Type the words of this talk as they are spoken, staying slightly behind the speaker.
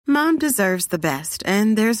Mom deserves the best,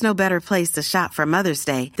 and there's no better place to shop for Mother's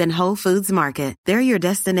Day than Whole Foods Market. They're your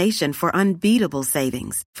destination for unbeatable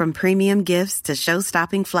savings, from premium gifts to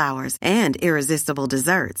show-stopping flowers and irresistible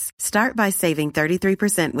desserts. Start by saving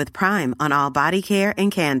 33% with Prime on all body care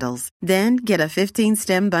and candles. Then get a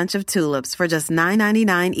 15-stem bunch of tulips for just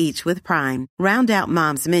 $9.99 each with Prime. Round out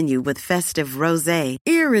Mom's menu with festive rosé,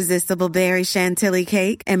 irresistible berry chantilly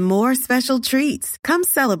cake, and more special treats. Come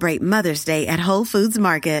celebrate Mother's Day at Whole Foods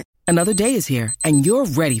Market. Another day is here, and you're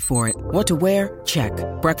ready for it. What to wear? Check.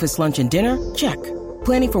 Breakfast, lunch, and dinner? Check.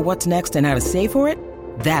 Planning for what's next and how to save for it?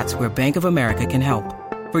 That's where Bank of America can help.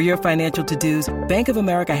 For your financial to-dos, Bank of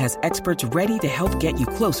America has experts ready to help get you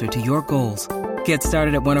closer to your goals. Get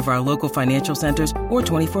started at one of our local financial centers or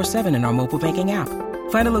 24/7 in our mobile banking app.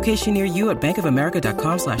 Find a location near you at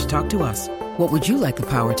bankofamerica.com/talktous. What would you like the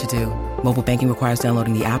power to do? Mobile banking requires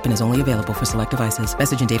downloading the app and is only available for select devices.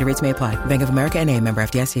 Message and data rates may apply. Bank of America N.A., member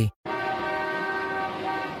FDIC.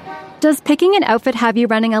 Does picking an outfit have you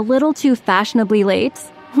running a little too fashionably late?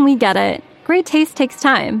 We get it. Great taste takes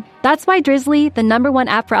time. That's why Drizzly, the #1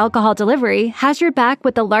 app for alcohol delivery, has your back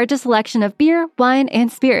with the largest selection of beer, wine,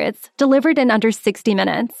 and spirits delivered in under 60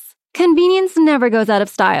 minutes. Convenience never goes out of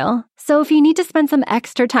style. So if you need to spend some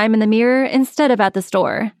extra time in the mirror instead of at the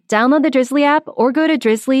store, download the Drizzly app or go to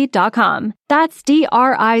drizzly.com. That's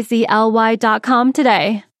DRIZLY.com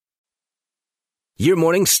today. Your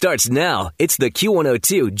morning starts now. It's the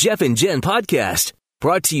Q102 Jeff and Jen podcast,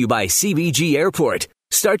 brought to you by CBG Airport.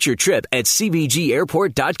 Start your trip at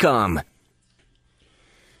CBGAirport.com.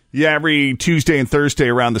 Yeah, every Tuesday and Thursday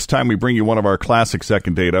around this time, we bring you one of our classic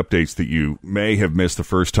second date updates that you may have missed the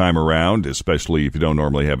first time around, especially if you don't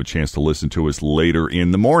normally have a chance to listen to us later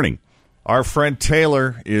in the morning. Our friend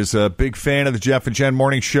Taylor is a big fan of the Jeff and Jen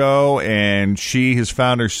Morning Show, and she has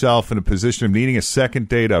found herself in a position of needing a second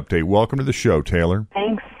date update. Welcome to the show, Taylor.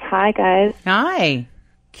 Thanks. Hi, guys. Hi.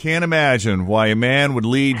 Can't imagine why a man would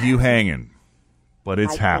leave you hanging, but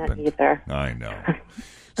it's happened. Either. I know.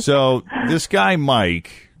 So this guy,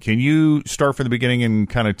 Mike... Can you start from the beginning and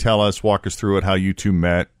kind of walk us through it, how you two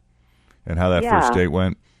met and how that first date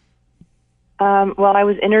went? Well, I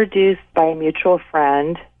was introduced by a mutual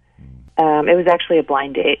friend. It was actually a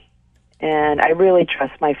blind date, and I really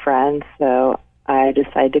trust my friend, so I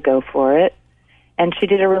decided to go for it. And she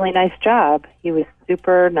did a really nice job. He was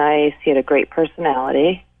super nice. He had a great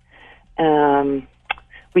personality.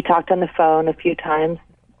 We talked on the phone a few times,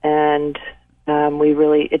 and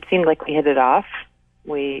it seemed like we hit it off.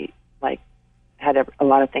 We had a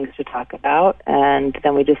lot of things to talk about, and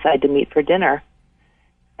then we decided to meet for dinner.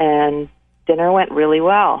 And dinner went really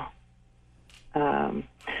well.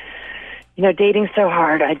 Dating's so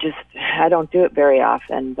hard. I don't do it very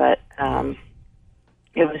often, but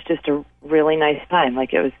it was just a really nice time.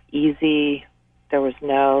 It was easy. There was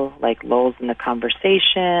no lulls in the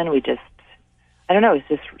conversation. It was just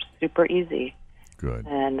super easy. Good.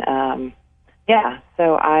 And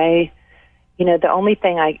so the only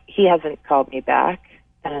thing he hasn't called me back,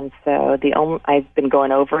 and so I've been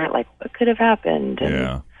going over it, what could have happened,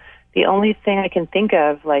 and the only thing I can think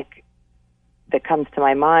of, that comes to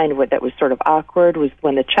my mind that was sort of awkward was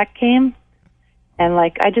when the check came, and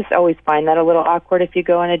I just always find that a little awkward if you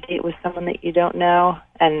go on a date with someone that you don't know,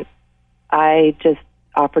 and I just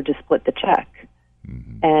offered to split the check,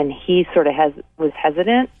 and he sort of was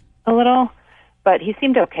hesitant a little. But he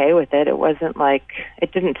seemed okay with it. It wasn't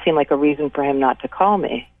it didn't seem like a reason for him not to call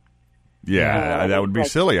me. Yeah, that would be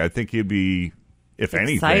silly. I think he'd be, if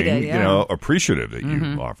excited, anything, appreciative that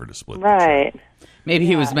you offered to split right. the check. Maybe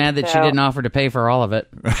he was mad that she didn't offer to pay for all of it.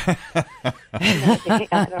 I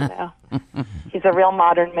don't know. He's a real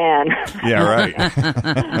modern man. Yeah, right.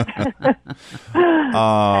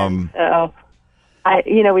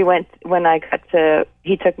 So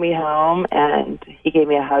he took me home and he gave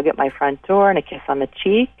me a hug at my front door and a kiss on the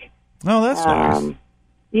cheek. Oh, that's nice.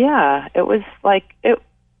 Yeah, it was it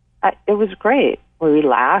was great. We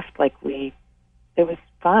laughed, it was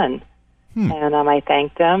fun. And I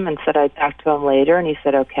thanked him and said I'd talk to him later, and he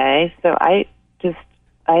said okay. So I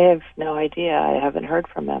have no idea. I haven't heard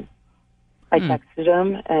from him. I texted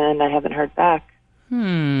him and I haven't heard back.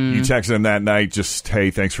 You texted him that night, just,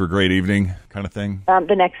 hey, thanks for a great evening kind of thing?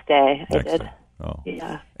 The next day I did. Day. Oh.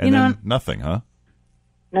 Yeah. And then nothing, huh?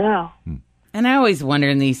 No. And I always wonder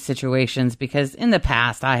in these situations, because in the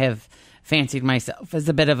past I have fancied myself as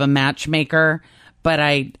a bit of a matchmaker, but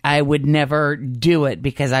I would never do it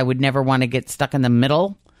because I would never want to get stuck in the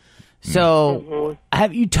middle. So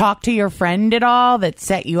have you talked to your friend at all that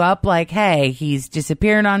set you up hey, he's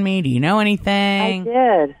disappeared on me? Do you know anything?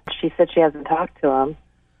 I did. She said she hasn't talked to him.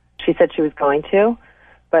 She said she was going to,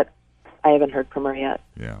 but I haven't heard from her yet.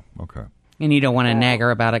 Yeah, okay. And you don't want to nag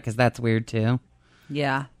her about it because that's weird, too.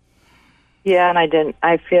 Yeah. Yeah, and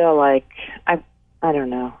I feel like, I don't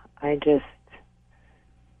know. It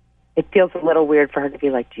feels a little weird for her to be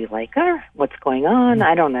like, do you like her? What's going on?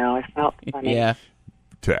 I don't know. I felt funny. Yeah.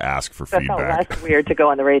 To ask for It felt feedback. less weird to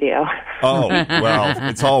go on the radio. Oh, well,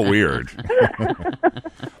 it's all weird.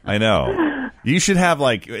 I know. You should have,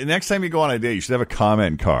 like, next time you go on a date, you should have a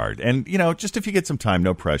comment card. And, just if you get some time,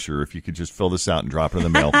 no pressure, if you could just fill this out and drop it in the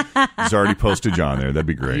mail. It's already postage on there. That'd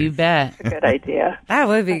be great. You bet. Good idea. That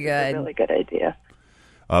would be That's good. a really good idea.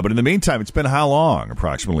 But in the meantime, it's been how long,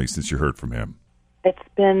 approximately, since you heard from him? It's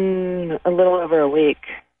been a little over a week.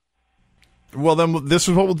 Well, then this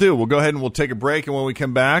is what we'll do. We'll go ahead and we'll take a break, and when we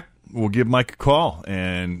come back, we'll give Mike a call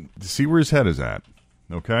and see where his head is at.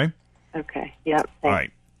 Okay? Okay. Yep. Thanks. All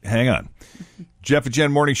right. Hang on. Jeff and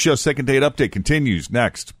Jen Morning Show second date update continues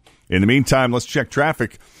next. In the meantime, let's check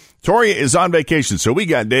traffic. Toria is on vacation, so we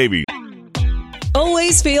got Davey.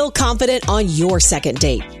 Always feel confident on your second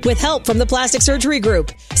date. With help from the Plastic Surgery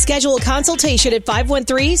Group. Schedule a consultation at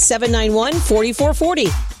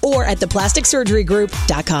 513-791-4440 or at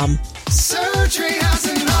theplasticsurgerygroup.com. Surgery has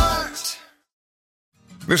an art.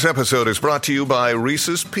 This episode is brought to you by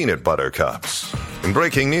Reese's Peanut Butter Cups. In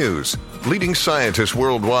breaking news, leading scientists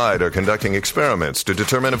worldwide are conducting experiments to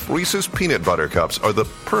determine if Reese's Peanut Butter Cups are the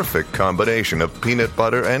perfect combination of peanut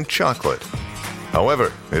butter and chocolate.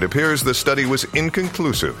 However, it appears the study was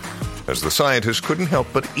inconclusive, as the scientists couldn't help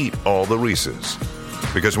but eat all the Reese's.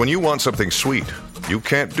 Because when you want something sweet, you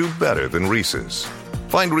can't do better than Reese's.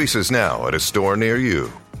 Find Reese's now at a store near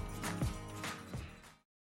you.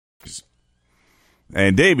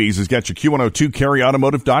 And Davies has got your Q102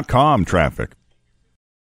 carryautomotive.com traffic.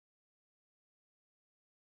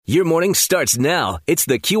 Your morning starts now. It's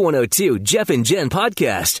the Q102 Jeff and Jen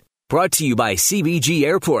podcast, brought to you by CBG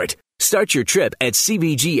Airport. Start your trip at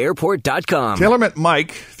CBGAirport.com. Taylor met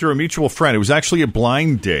Mike through a mutual friend. It was actually a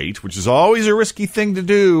blind date, which is always a risky thing to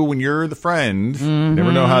do when you're the friend. You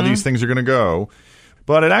never know how these things are going to go.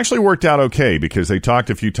 But it actually worked out okay because they talked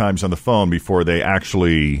a few times on the phone before they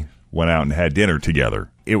actually went out and had dinner together.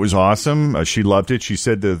 It was awesome. She loved it. She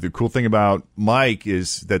said the cool thing about Mike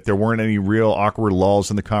is that there weren't any real awkward lulls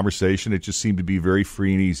in the conversation. It just seemed to be very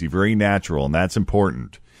free and easy, very natural, and that's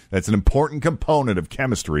important. That's an important component of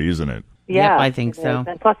chemistry, isn't it? Yeah, yep, I think so.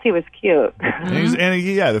 And plus, he was cute. And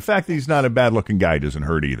the fact that he's not a bad-looking guy doesn't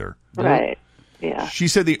hurt either. Right. Yeah. She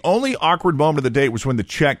said the only awkward moment of the date was when the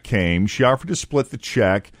check came. She offered to split the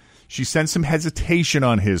check. She sensed some hesitation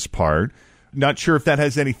on his part. Not sure if that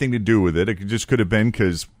has anything to do with it. It just could have been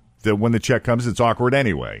because when the check comes, it's awkward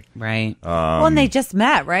anyway. Right. Well, and they just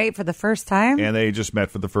met, right, for the first time? And they just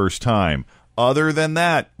met for the first time. Other than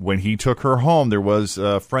that, when he took her home, there was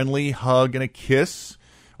a friendly hug and a kiss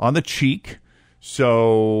on the cheek.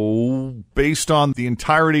 So based on the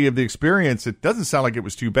entirety of the experience, it doesn't sound like it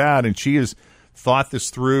was too bad. And she has thought this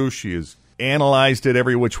through. She has analyzed it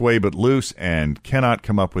every which way but loose and cannot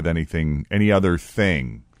come up with any other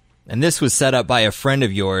thing. And this was set up by a friend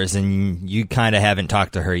of yours, and you kind of haven't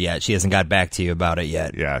talked to her yet. She hasn't got back to you about it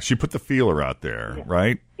yet. Yeah, she put the feeler out there,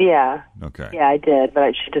 right? Yeah. Okay. Yeah, I did,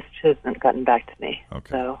 but she hasn't gotten back to me.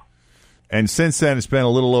 Okay. So. And since then, it's been a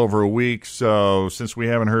little over a week, so since we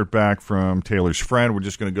haven't heard back from Taylor's friend, we're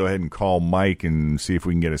just going to go ahead and call Mike and see if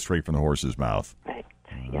we can get it straight from the horse's mouth. Right.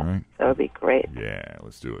 All Yeah. right. That would be great. Yeah,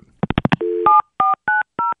 let's do it.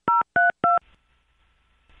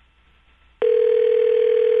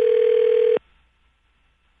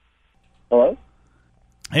 Hello?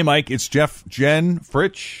 Hey, Mike, it's Jeff, Jen,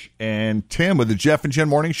 Fritch, and Tim with the Jeff and Jen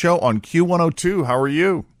Morning Show on Q102. How are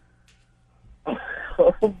you?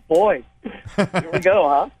 Oh, boy. Here we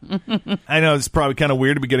go, huh? I know it's probably kind of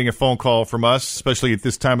weird to be getting a phone call from us, especially at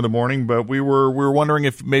this time of the morning, but we were wondering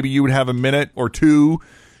if maybe you would have a minute or two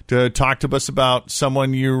to talk to us about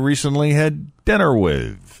someone you recently had dinner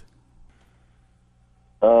with.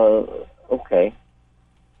 Okay.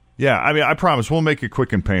 Yeah, I mean, I promise we'll make it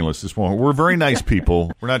quick and painless this morning. We're very nice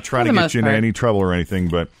people. We're not trying to get you into any trouble or anything,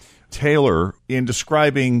 but Taylor, in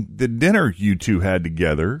describing the dinner you two had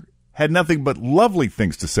together, had nothing but lovely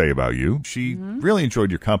things to say about you. She really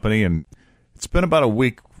enjoyed your company, and it's been about a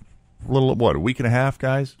week, a week and a half,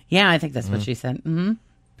 guys? Yeah, I think that's what she said. Mm-hmm.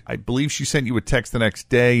 I believe she sent you a text the next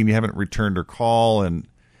day, and you haven't returned her call, and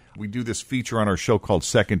we do this feature on our show called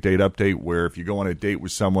Second Date Update, where if you go on a date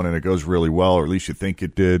with someone and it goes really well, or at least you think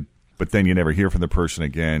it did, but then you never hear from the person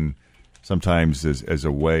again, sometimes as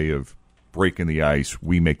a way of breaking the ice,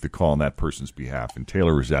 we make the call on that person's behalf, and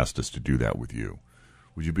Taylor has asked us to do that with you.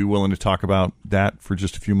 Would you be willing to talk about that for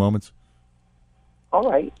just a few moments?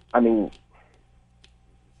 All right. I mean,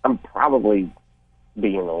 I'm probably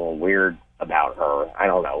being a little weird about her. I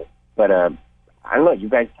don't know. But I don't know. You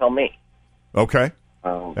guys tell me. Okay.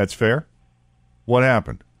 That's fair. What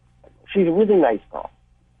happened? She's a really nice girl.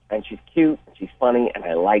 And she's cute. And she's funny. And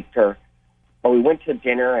I liked her. But we went to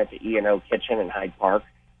dinner at the E&O Kitchen in Hyde Park.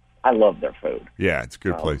 I love their food. Yeah, it's a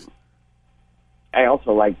good place. I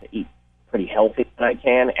also like to eat pretty healthy when I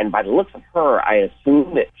can. And by the looks of her, I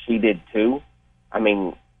assume that she did too. I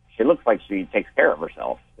mean, she looks like she takes care of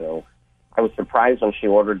herself. So I was surprised when she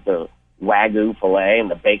ordered the Wagyu filet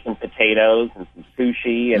and the bacon potatoes and some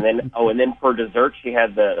sushi. And then, and then for dessert, she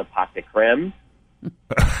had the pâte de crème.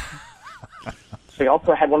 She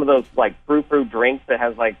also had one of those, like, frou-frou drinks that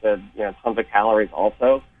has, like, the, tons of calories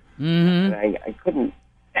also. Mm-hmm. And I couldn't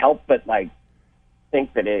help but, like,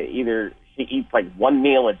 think that either she eats, like, one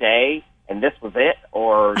meal a day and this was it,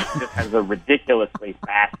 or she just has a ridiculously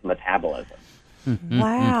fast metabolism.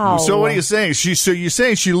 Wow. So what are you saying? You're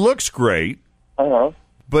saying she looks great,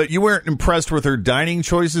 but you weren't impressed with her dining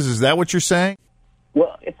choices? Is that what you're saying?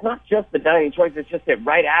 Well, it's not just the dining choice. It's just that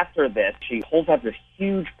right after this, she holds out this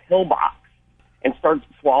huge pill box and starts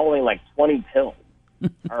swallowing like 20 pills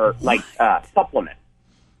or like supplements.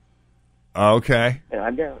 Okay.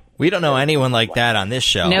 We don't know anyone like that on this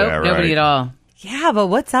show. Nope, nobody at all. Yeah, but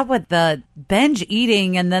what's up with the binge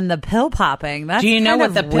eating and then the pill popping? That's Do you know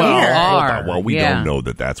what the pills are? Well, we don't know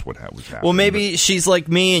that that's what was happening. Well, maybe she's like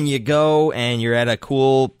me and you go and you're at a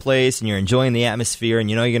cool place and you're enjoying the atmosphere and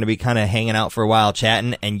you know you're going to be kind of hanging out for a while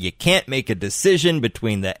chatting and you can't make a decision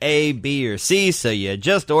between the A, B, or C, so you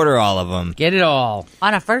just order all of them. Get it all.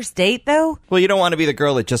 On a first date, though? Well, you don't want to be the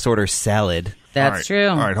girl that just orders salad. That's true.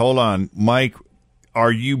 All right, hold on. Mike,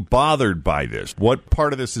 are you bothered by this? What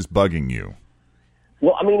part of this is bugging you?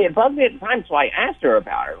 Well, I mean, it bugged me at the time, so I asked her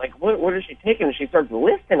about her. Like, what is she taking? And she starts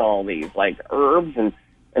listing all these, like, herbs and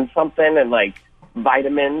something and, like,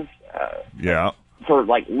 vitamins. For,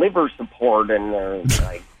 like, liver support and,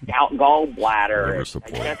 like, gallbladder. Liver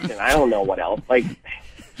support. Digestion. I don't know what else. Like,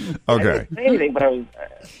 Okay. I didn't say anything,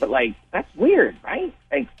 but, like, that's weird, right?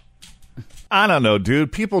 Like, I don't know,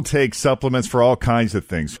 dude. People take supplements for all kinds of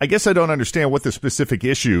things. I guess I don't understand what the specific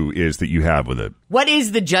issue is that you have with it. What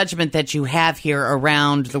is the judgment that you have here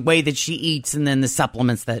around the way that she eats and then the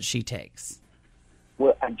supplements that she takes?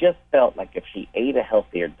 Well, I just felt like if she ate a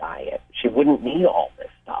healthier diet, she wouldn't need all this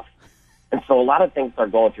stuff. And so a lot of things are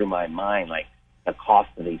going through my mind, like the cost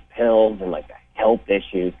of these pills and, like, the health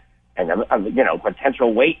issues and,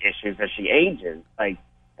 potential weight issues as she ages. Like,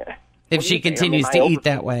 if she continues to eat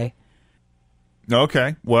that way.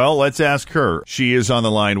 Okay. Well, let's ask her. She is on the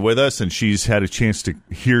line with us, and she's had a chance to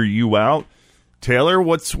hear you out. Taylor,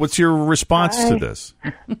 what's your response to this?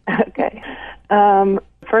 Okay.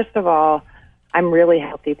 First of all, I'm a really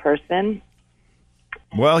healthy person.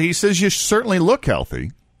 Well, he says you certainly look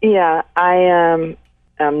healthy. Yeah, I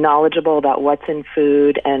am knowledgeable about what's in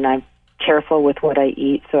food, and I'm careful with what I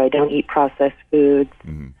eat, so I don't eat processed foods.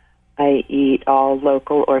 Mm-hmm. I eat all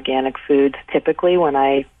local organic foods typically when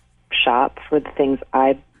I shop for the things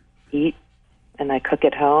I eat, and I cook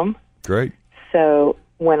at home. Great. So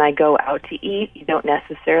when I go out to eat, you don't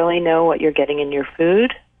necessarily know what you're getting in your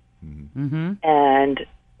food. Mm-hmm. And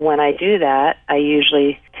when I do that, I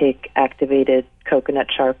usually take activated coconut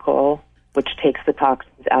charcoal, which takes the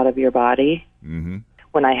toxins out of your body. Mm-hmm.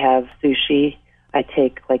 When I have sushi, I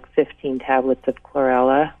take like 15 tablets of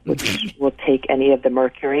chlorella, which will take any of the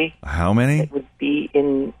mercury. How many? It would be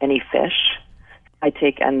in any fish. I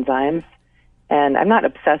take enzymes, and I'm not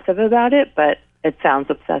obsessive about it, but it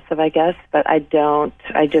sounds obsessive, I guess. But I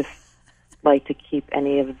just like to keep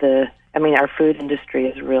any of our food industry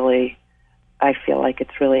is really, I feel like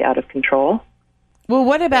it's really out of control. Well,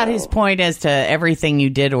 what about his point as to everything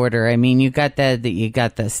you did order? I mean, you got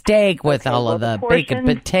the steak with all of the bacon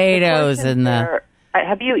potatoes and the...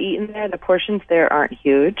 Have you eaten there? The portions there aren't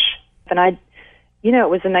huge. And it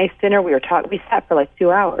was a nice dinner. We sat for like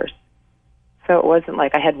 2 hours. So it wasn't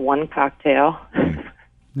like I had one cocktail.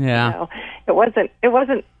 Yeah. It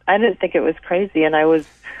wasn't, I didn't think it was crazy. And I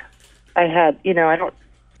had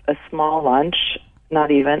a small lunch,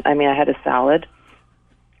 not even. I mean, I had a salad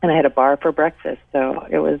and I had a bar for breakfast. So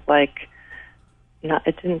it was like,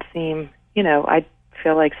 it didn't seem, I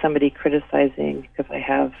feel like somebody criticizing if I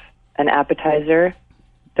have an appetizer,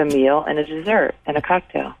 the meal, and a dessert and a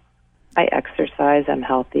cocktail. I exercise, I'm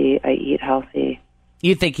healthy, I eat healthy.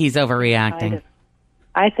 You think he's overreacting?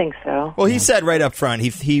 I think so. Well, he said right up front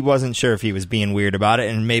he wasn't sure if he was being weird about it,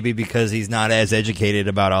 and maybe because he's not as educated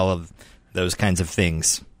about all of those kinds of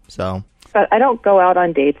things. So, but I don't go out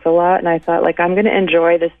on dates a lot, and I thought, like, I'm going to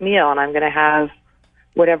enjoy this meal, and I'm going to have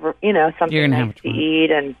whatever, something You're gonna nice to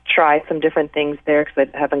eat and try some different things there because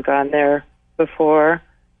I haven't gone there before.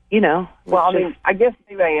 Well, I mean, I guess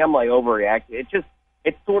maybe I am like overreacting.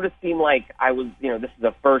 It sort of seemed like I was, this is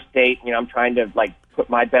a first date. I'm trying to like put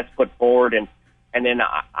my best foot forward, and then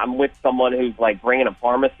I'm with someone who's like bringing a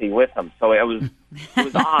pharmacy with them. So it was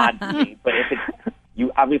odd to me. But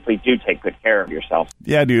you obviously do take good care of yourself.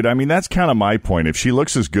 Yeah, dude. I mean, that's kind of my point. If she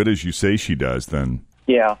looks as good as you say she does, then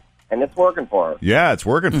yeah, and it's working for her. Yeah, it's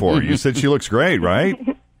working for her. You said she looks great, right?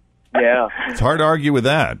 Yeah, it's hard to argue with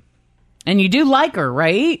that. And you do like her,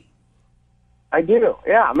 right? I do.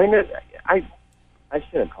 Yeah, I mean, I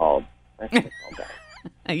should have called.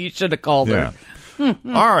 You should have called her. All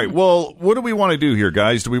right. Well, what do we want to do here,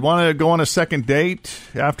 guys? Do we want to go on a second date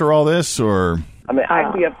after all this, or? I mean,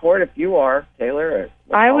 I'd be up for it if you are, Taylor.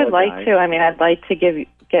 I would like to. I mean, I'd like to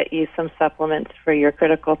get you some supplements for your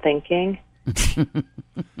critical thinking. Just kidding.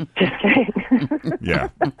 Yeah.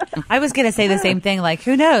 I was going to say the same thing. Like,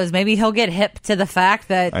 who knows? Maybe he'll get hip to the fact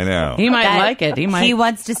that I know he might like it. He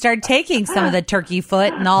wants to start taking some of the turkey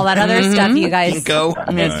foot and all that other stuff you guys go.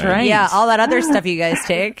 That's right. Yeah, all that other stuff you guys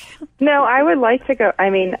take. No, I would like to go. I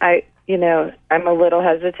mean, I'm a little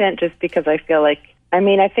hesitant just because I feel like. I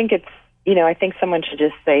mean, I think it's. I think someone should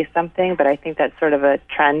just say something, but I think that's sort of a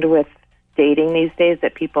trend with dating these days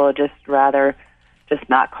that people just rather just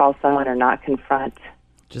not call someone or not confront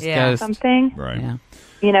something. Right.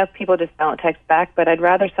 Yeah. People just don't text back, but I'd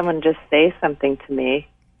rather someone just say something to me,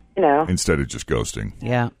 instead of just ghosting.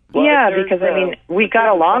 Yeah. Well, yeah, because, I mean, we got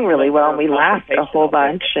along really well and we laughed a whole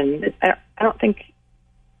bunch, and I don't think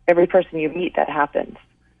every person you meet that happens.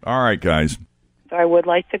 All right, guys. So I would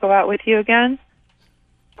like to go out with you again.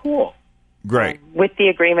 Cool. Great. With the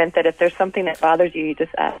agreement that if there's something that bothers you, you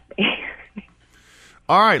just ask me.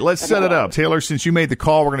 All right, let's set it up. Taylor, since you made the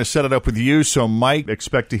call, we're going to set it up with you. So Mike,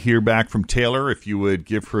 expect to hear back from Taylor. If you would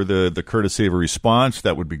give her the courtesy of a response,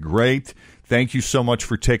 that would be great. Thank you so much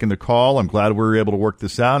for taking the call. I'm glad we were able to work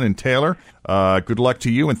this out. And Taylor, good luck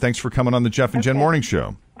to you, and thanks for coming on the Jeff and Jen Morning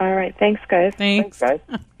Show. All right, thanks, guys. Thanks guys.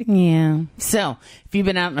 Yeah. So if you've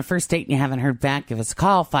been out on a first date and you haven't heard back, give us a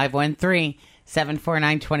call,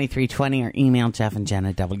 513-749-2320, or email Jeff and Jen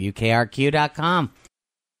at WKRQ.com.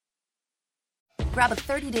 Grab a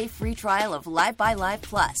 30-day free trial of Live by Live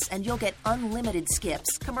Plus, and you'll get unlimited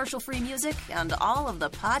skips, commercial-free music, and all of the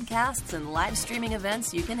podcasts and live streaming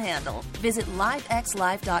events you can handle. Visit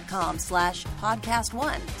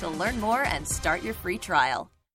livexlive.com/podcast1 to learn more and start your free trial.